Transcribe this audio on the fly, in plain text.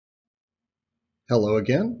Hello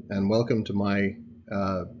again, and welcome to my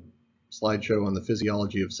slideshow on the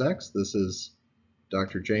physiology of sex. This is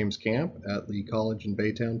Dr. James Camp at Lee College in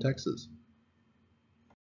Baytown, Texas.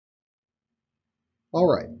 All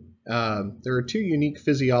right, there are two unique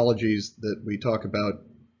physiologies that we talk about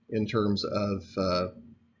in terms of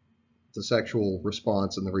the sexual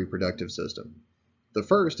response in the reproductive system. The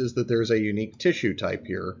first is that there's a unique tissue type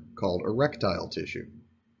here called erectile tissue.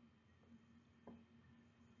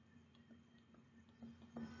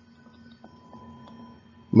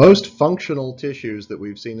 Most functional tissues that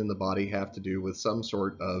we've seen in the body have to do with some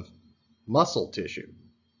sort of muscle tissue,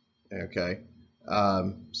 okay?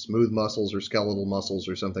 Smooth muscles or skeletal muscles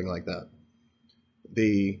or something like that.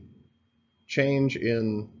 The change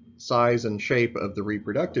in size and shape of the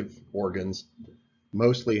reproductive organs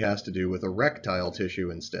mostly has to do with erectile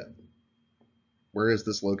tissue instead. Where is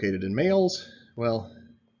this located in males? Well,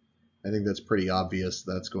 I think that's pretty obvious.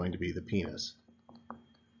 That's going to be the penis.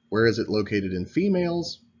 Where is it located in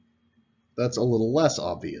females? That's a little less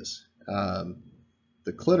obvious.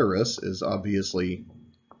 The clitoris is obviously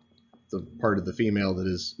the part of the female that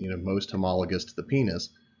is, most homologous to the penis,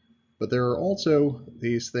 but there are also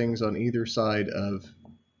these things on either side of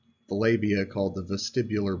the labia called the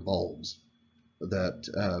vestibular bulbs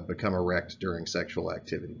that become erect during sexual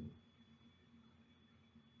activity.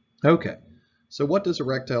 Okay, so what does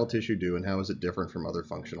erectile tissue do, and how is it different from other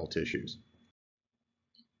functional tissues?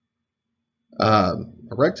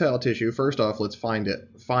 Erectile tissue, first off, let's find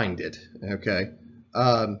it, okay?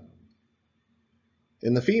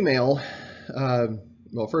 In the female,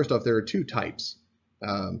 well, first off, there are two types,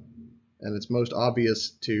 and it's most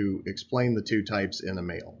obvious to explain the two types in a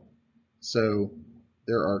male. So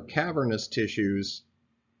there are cavernous tissues,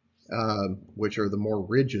 which are the more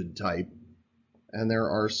rigid type, and there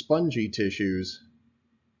are spongy tissues,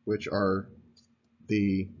 which are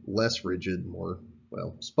the less rigid, more,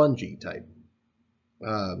 spongy type.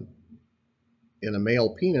 In a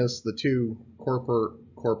male penis, the two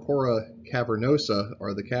corpora cavernosa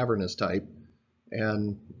are the cavernous type,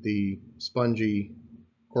 and the spongy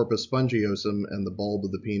corpus spongiosum and the bulb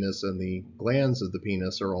of the penis and the glands of the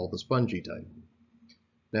penis are all the spongy type.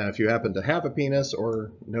 Now, if you happen to have a penis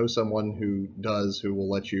or know someone who does, who will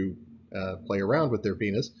let you play around with their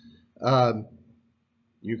penis,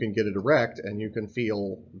 you can get it erect and you can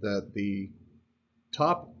feel that the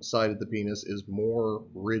top side of the penis is more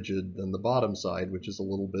rigid than the bottom side, which is a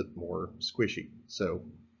little bit more squishy. So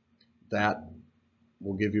that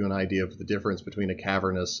will give you an idea of the difference between a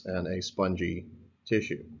cavernous and a spongy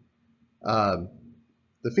tissue. The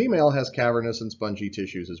female has cavernous and spongy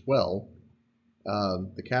tissues as well.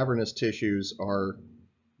 The cavernous tissues are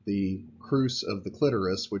the crus of the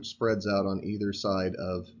clitoris, which spreads out on either side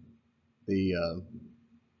of the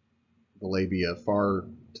labia far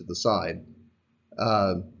to the side.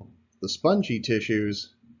 The spongy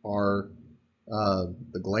tissues are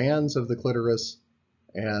the glands of the clitoris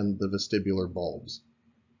and the vestibular bulbs,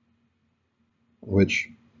 which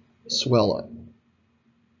swell up.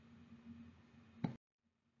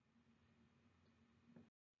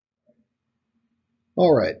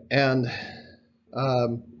 All right, and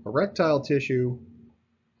erectile tissue,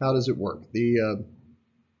 how does it work? The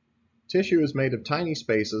tissue is made of tiny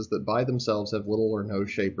spaces that by themselves have little or no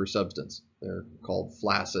shape or substance. They're called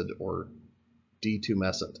flaccid or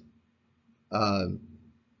detumescent.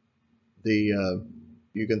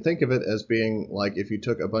 You can think of it as being like if you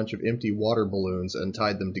took a bunch of empty water balloons and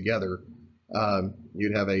tied them together,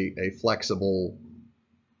 you'd have a flexible,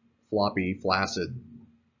 floppy, flaccid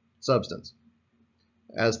substance.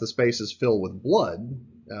 As the spaces fill with blood,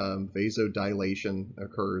 vasodilation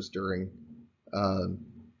occurs during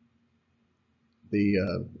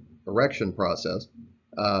the erection process.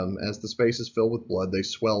 As the spaces fill with blood, they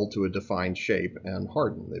swell to a defined shape and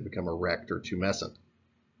harden. They become erect or tumescent.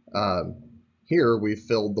 Here we've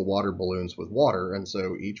filled the water balloons with water, and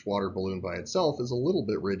so each water balloon by itself is a little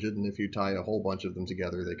bit rigid, and if you tie a whole bunch of them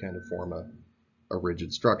together, they kind of form a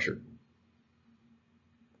rigid structure.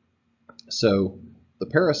 So the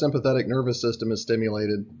parasympathetic nervous system is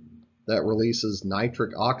stimulated. That releases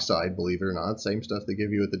nitric oxide, believe it or not, same stuff they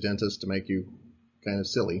give you at the dentist to make you kind of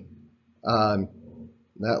silly.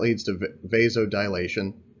 That leads to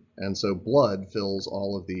vasodilation, and so blood fills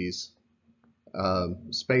all of these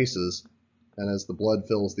spaces, and as the blood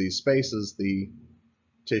fills these spaces, the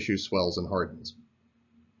tissue swells and hardens.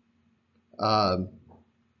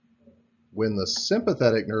 When the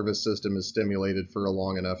sympathetic nervous system is stimulated for a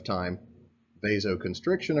long enough time,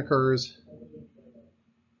 vasoconstriction occurs,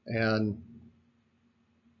 and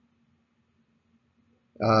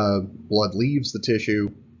blood leaves the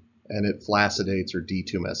tissue, and it flaccidates or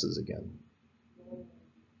detumesces again.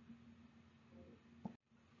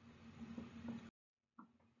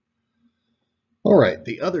 All right,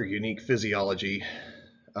 the other unique physiology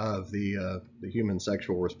of the human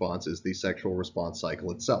sexual response is the sexual response cycle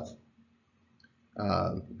itself.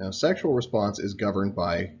 Now, sexual response is governed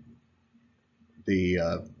by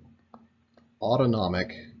the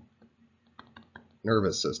autonomic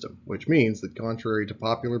nervous system, which means that contrary to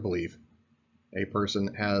popular belief, a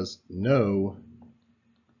person has no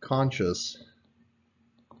conscious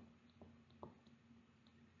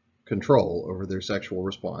control over their sexual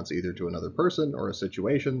response, either to another person or a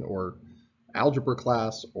situation or algebra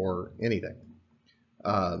class or anything.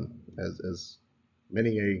 As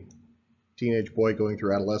many a teenage boy going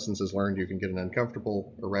through adolescence has learned, you can get an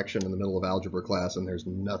uncomfortable erection in the middle of algebra class and there's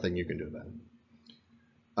nothing you can do about it.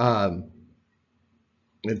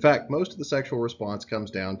 In fact, most of the sexual response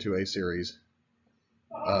comes down to a series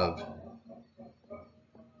of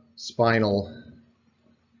spinal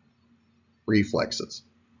reflexes.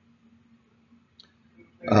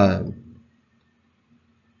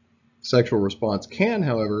 Sexual response can,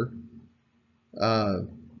 however,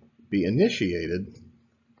 be initiated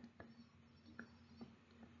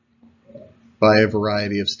by a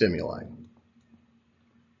variety of stimuli.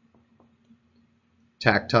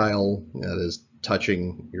 Tactile, that is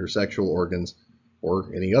touching your sexual organs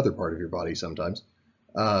or any other part of your body sometimes.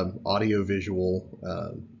 Audio-visual,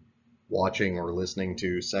 watching or listening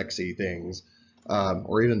to sexy things,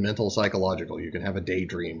 or even mental psychological. You can have a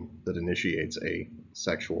daydream that initiates a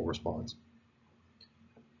sexual response.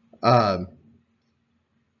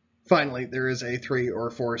 Finally, there is a 3 or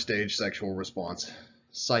 4 stage sexual response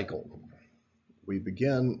cycle. We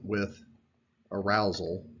begin with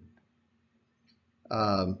arousal.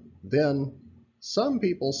 Then some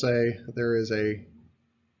people say there is a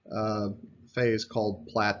phase called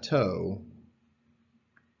plateau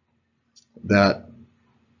that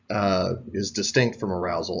is distinct from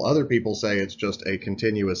arousal. Other people say it's just a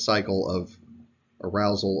continuous cycle of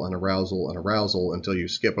arousal and arousal and arousal until you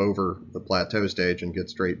skip over the plateau stage and get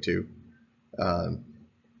straight to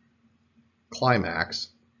climax.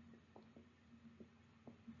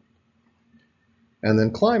 And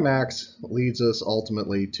then climax leads us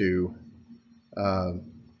ultimately to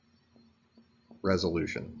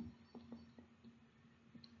resolution.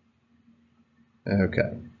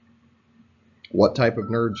 Okay. What type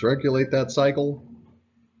of nerves regulate that cycle?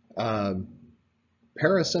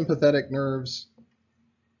 Parasympathetic nerves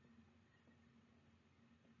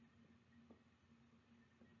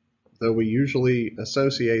though we usually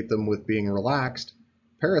associate them with being relaxed,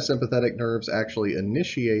 parasympathetic nerves actually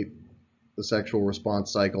initiate the sexual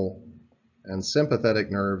response cycle, and sympathetic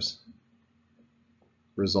nerves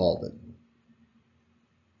resolve it.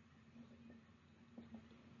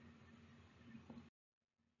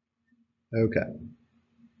 Okay.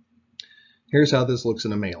 Here's how this looks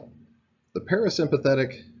in a male. The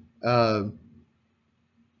parasympathetic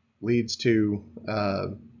leads to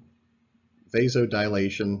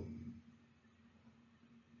vasodilation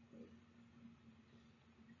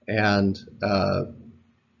and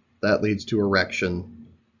that leads to erection.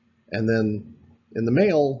 And then in the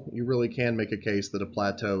male, you really can make a case that a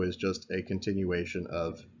plateau is just a continuation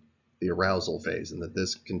of the arousal phase and that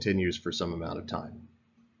this continues for some amount of time.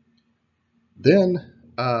 Then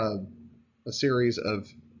a series of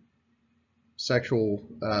sexual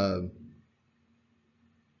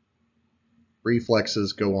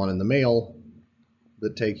reflexes go on in the male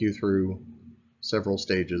that take you through several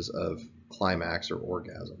stages of climax or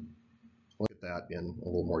orgasm. Look at that in a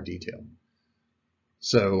little more detail.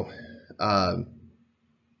 So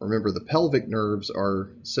remember, the pelvic nerves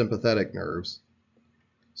are sympathetic nerves,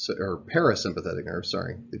 or parasympathetic nerves,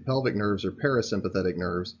 sorry. The pelvic nerves are parasympathetic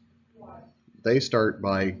nerves. They start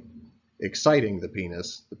by exciting the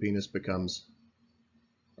penis. The penis becomes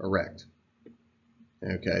erect.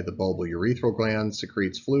 Okay, the bulbourethral gland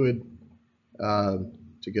secretes fluid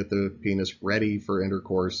to get the penis ready for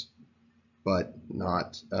intercourse, but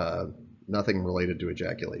nothing related to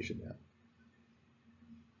ejaculation yet.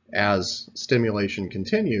 As stimulation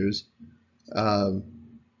continues, the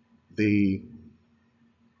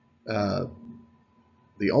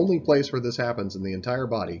only place where this happens in the entire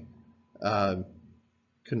body,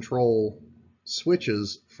 control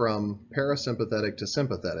switches from parasympathetic to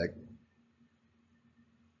sympathetic.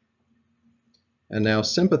 And now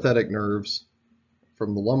sympathetic nerves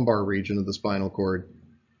from the lumbar region of the spinal cord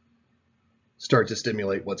start to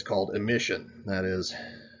stimulate what's called emission. That is,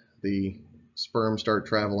 the sperm start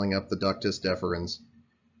traveling up the ductus deferens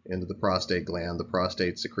into the prostate gland. The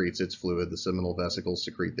prostate secretes its fluid. The seminal vesicles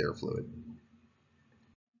secrete their fluid.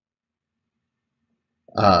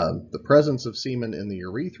 The presence of semen in the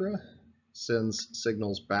urethra sends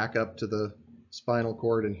signals back up to the spinal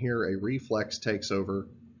cord, and here a reflex takes over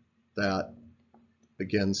that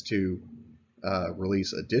begins to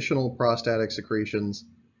release additional prostatic secretions,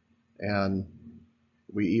 and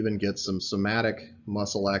we even get some somatic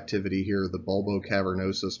muscle activity here. The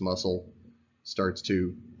bulbocavernosus muscle starts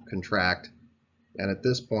to contract, and at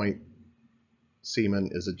this point, semen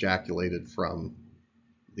is ejaculated from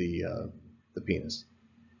the penis.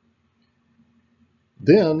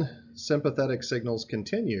 Then sympathetic signals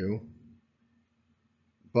continue,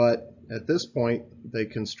 but at this point, they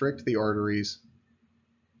constrict the arteries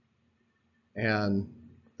and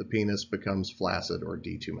the penis becomes flaccid or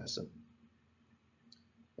detumescent.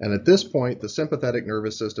 And at this point, the sympathetic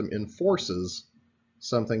nervous system enforces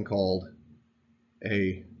something called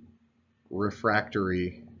a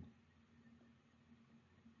refractory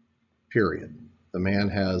period. The man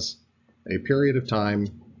has a period of time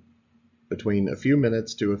between a few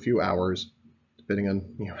minutes to a few hours, depending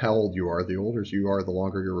on how old you are. The older you are, the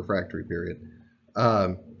longer your refractory period.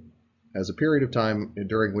 Has a period of time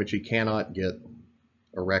during which he cannot get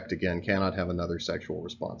erect again, cannot have another sexual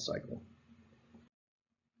response cycle.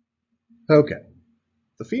 Okay,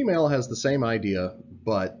 the female has the same idea,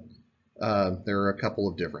 but there are a couple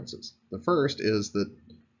of differences. The first is that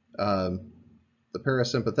the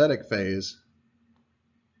parasympathetic phase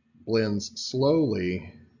blends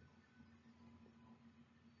slowly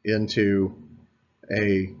into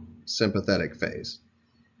a sympathetic phase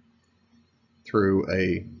through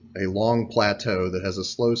a long plateau that has a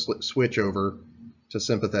slow switch over to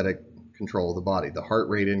sympathetic control of the body. The heart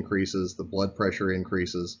rate increases, the blood pressure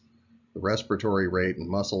increases, the respiratory rate and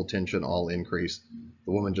muscle tension all increase.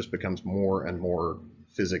 The woman just becomes more and more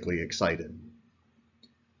physically excited.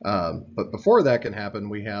 But before that can happen,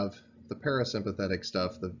 we have the parasympathetic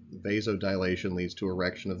stuff. The vasodilation leads to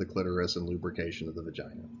erection of the clitoris and lubrication of the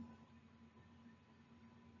vagina.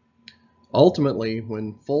 Ultimately,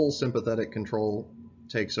 when full sympathetic control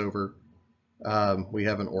takes over, we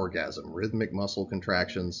have an orgasm, rhythmic muscle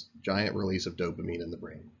contractions, giant release of dopamine in the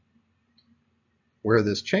brain. Where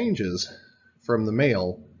this changes from the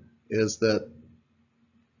male is that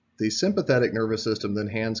the sympathetic nervous system then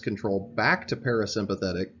hands control back to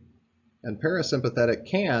parasympathetic, and parasympathetic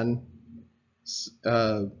can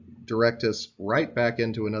direct us right back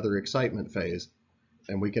into another excitement phase,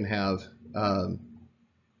 and we can have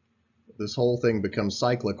this whole thing become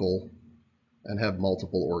cyclical and have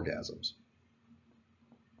multiple orgasms.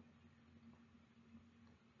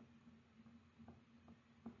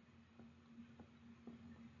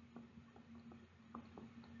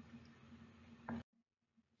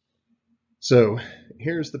 So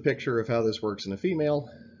here's the picture of how this works in a female.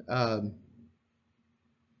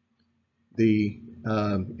 The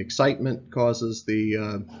excitement causes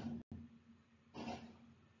the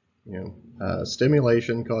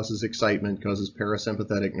stimulation causes excitement, causes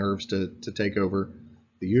parasympathetic nerves to take over.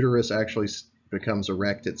 The uterus actually becomes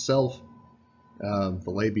erect itself. The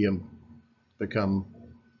labium become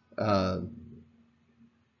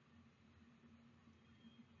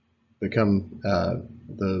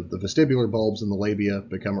the vestibular bulbs in the labia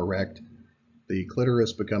become erect. The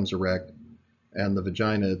clitoris becomes erect, and the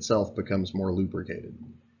vagina itself becomes more lubricated.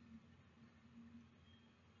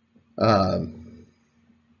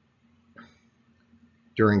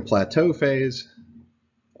 During plateau phase,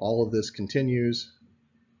 all of this continues,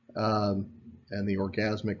 and the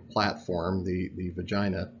orgasmic platform, the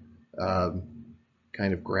vagina,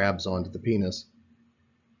 kind of grabs onto the penis.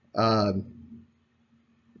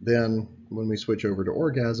 Then, when we switch over to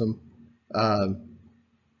orgasm,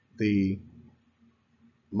 the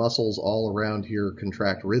muscles all around here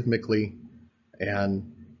contract rhythmically,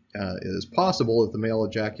 and it is possible if the male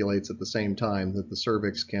ejaculates at the same time that the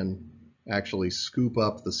cervix can actually scoop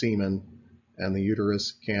up the semen, and the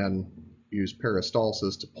uterus can use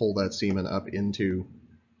peristalsis to pull that semen up into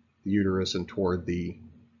the uterus and toward the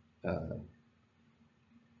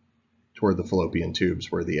fallopian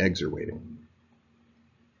tubes where the eggs are waiting.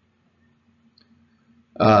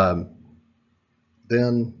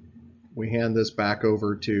 Then we hand this back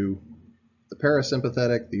over to the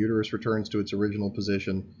parasympathetic. The uterus returns to its original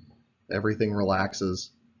position. Everything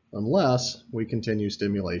relaxes unless we continue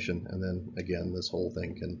stimulation, and then again this whole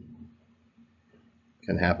thing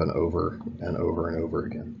can happen over and over and over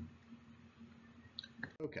again.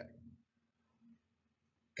 Okay.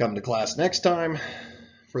 Come to class next time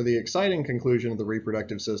for the exciting conclusion of the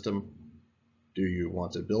reproductive system. Do you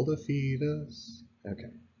want to build a fetus?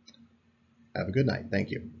 Okay. Have a good night.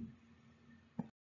 Thank you.